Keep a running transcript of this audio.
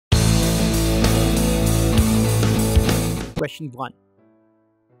Question 1.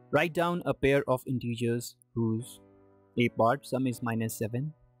 Write down a pair of integers whose a part sum is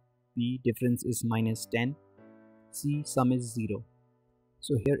 -7, b difference is -10, c sum is 0.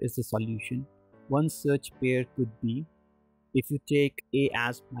 So here is the solution. One such pair could be, if you take a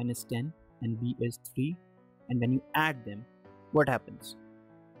as -10 and b is 3, and when you add them, what happens?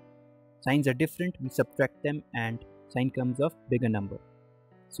 Signs are different, we subtract them and sign comes of bigger number.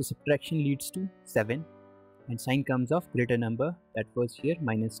 So subtraction leads to 7 and sign comes of greater number, that was here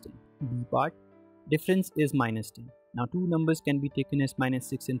 -10. B part, difference is -10. Now two numbers can be taken as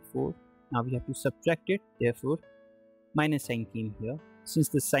 -6 and 4. Now we have to subtract it, therefore minus sign came here. Since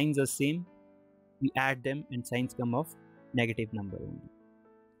the signs are same, we add them and signs come of negative number only.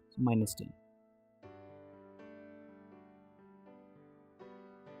 So -10.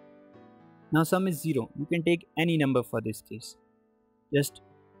 Now sum is 0. You can take any number for this case. Just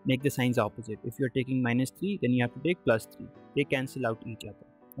make the signs opposite. If you are taking -3, then you have to take +3. They cancel out each other,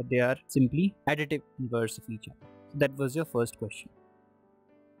 but they are simply additive inverse of each other. So that was your first question.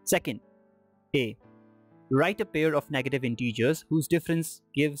 Second, A. Write a pair of negative integers whose difference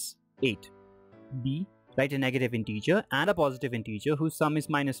gives 8. B. Write a negative integer and a positive integer whose sum is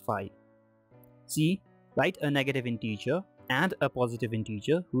 -5. C. Write a negative integer and a positive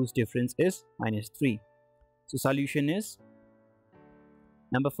integer whose difference is -3. So solution is,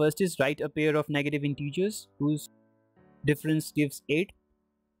 number first is write a pair of negative integers whose difference gives 8.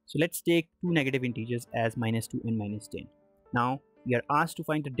 So let's take two negative integers as -2 and -10. Now we are asked to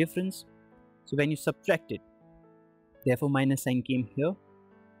find the difference. So when you subtract it, therefore minus sign came here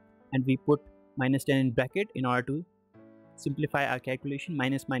and we put -10 in bracket in order to simplify our calculation.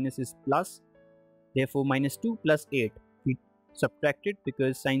 Minus is plus, therefore -2 plus 8. We subtract it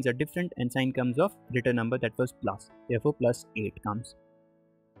because signs are different and sign comes of greater number, that was plus, therefore +8 comes.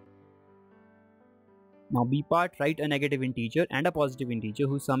 Now B part, write a negative integer and a positive integer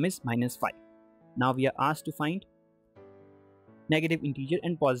whose sum is -5. Now we are asked to find negative integer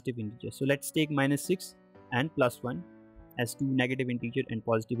and positive integer. So let's take -6 and +1 as two negative integer and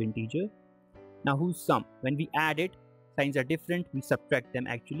positive integer. Now whose sum? When we add it, signs are different, we subtract them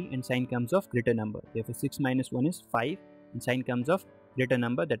actually and sign comes of greater number. Therefore 6 minus 1 is 5 and sign comes of greater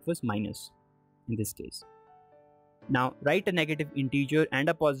number, that was minus in this case. Now write a negative integer and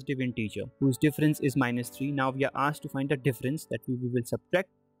a positive integer whose difference is -3. Now we are asked to find the difference that we will subtract,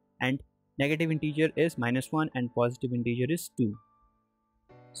 and negative integer is -1 and positive integer is 2.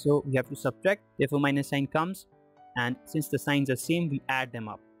 So we have to subtract, therefore minus sign comes, and since the signs are same, we add them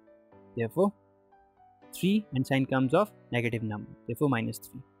up. Therefore 3 and sign comes of negative number, therefore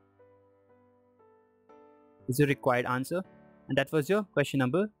 -3. This is your required answer, and that was your question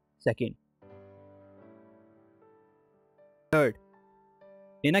number 2. Third,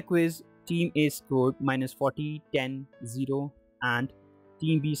 in a quiz, team A scored -40, 10, 0 and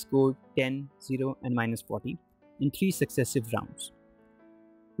team B scored 10, 0 and -40 in 3 successive rounds.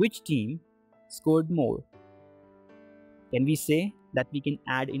 Which team scored more? Can we say that we can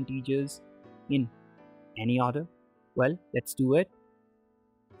add integers in any order? Well, let's do it.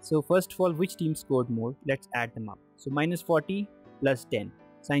 So first of all, which team scored more? Let's add them up. So -40 plus 10.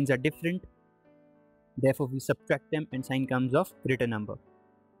 Signs are different. Therefore, we subtract them and sign comes of greater number.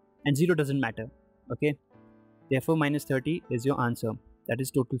 And 0 doesn't matter. Okay. Therefore, -30 is your answer. That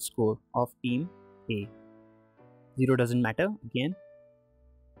is total score of team A. 0 doesn't matter again.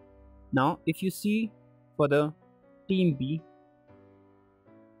 Now, if you see for the team B,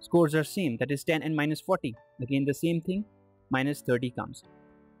 scores are same, that is 10 and -40. Again the same thing, -30 comes.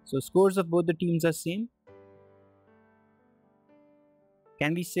 So scores of both the teams are same.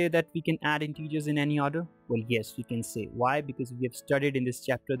 Can we say that we can add integers in any order? Well, yes, we can say. Why? Because we have studied in this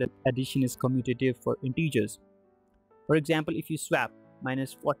chapter that addition is commutative for integers. For example, if you swap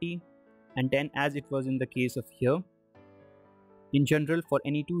 -40 and 10 as it was in the case of here, in general for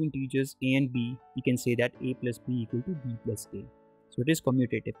any two integers A and B, we can say that A plus B equal to B plus A. So it is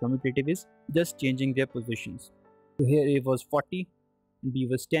commutative. Commutative is just changing their positions. So here A was 40 and B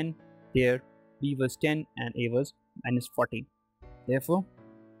was 10. There B was 10 and A was -40. Therefore,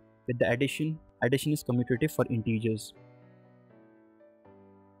 with the addition is commutative for integers.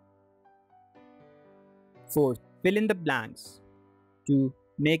 Fourth, fill in the blanks to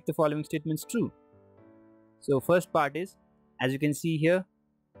make the following statements true. So first part is, as you can see here,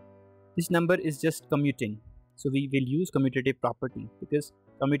 this number is just commuting. So we will use commutative property because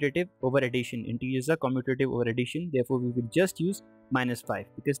commutative over addition, integers are commutative over addition, therefore we will just use -5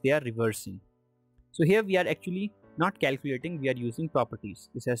 because they are reversing. So here we are actually not calculating, we are using properties.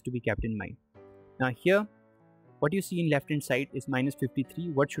 This has to be kept in mind. Now here, what you see in left hand side is -53.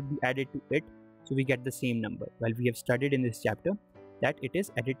 What should be added to it? so we get the same number, while we have studied in this chapter that it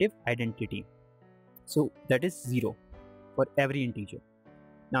is additive identity. So that is 0 for every integer.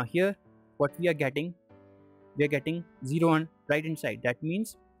 Now here what we are getting 0 on right hand side. That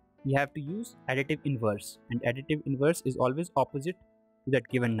means we have to use additive inverse, and additive inverse is always opposite to that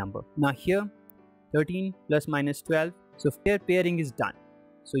given number. Now here 13 plus minus 12, so here pairing is done.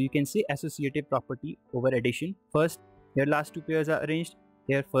 So you can say associative property over addition. First here last two pairs are arranged,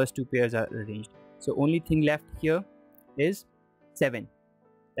 here first two pairs are arranged. So only thing left here is 7,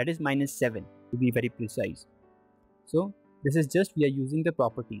 that is minus 7 to be very precise. So this is just we are using the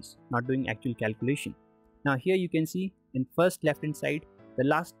properties, not doing actual calculation. Now here you can see in first left hand side the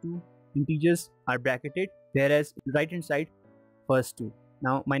last two integers are bracketed, whereas right hand side first two.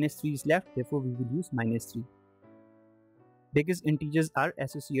 Now minus 3 is left, therefore we will use minus 3 because integers are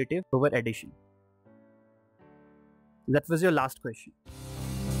associative over addition. That was your last question.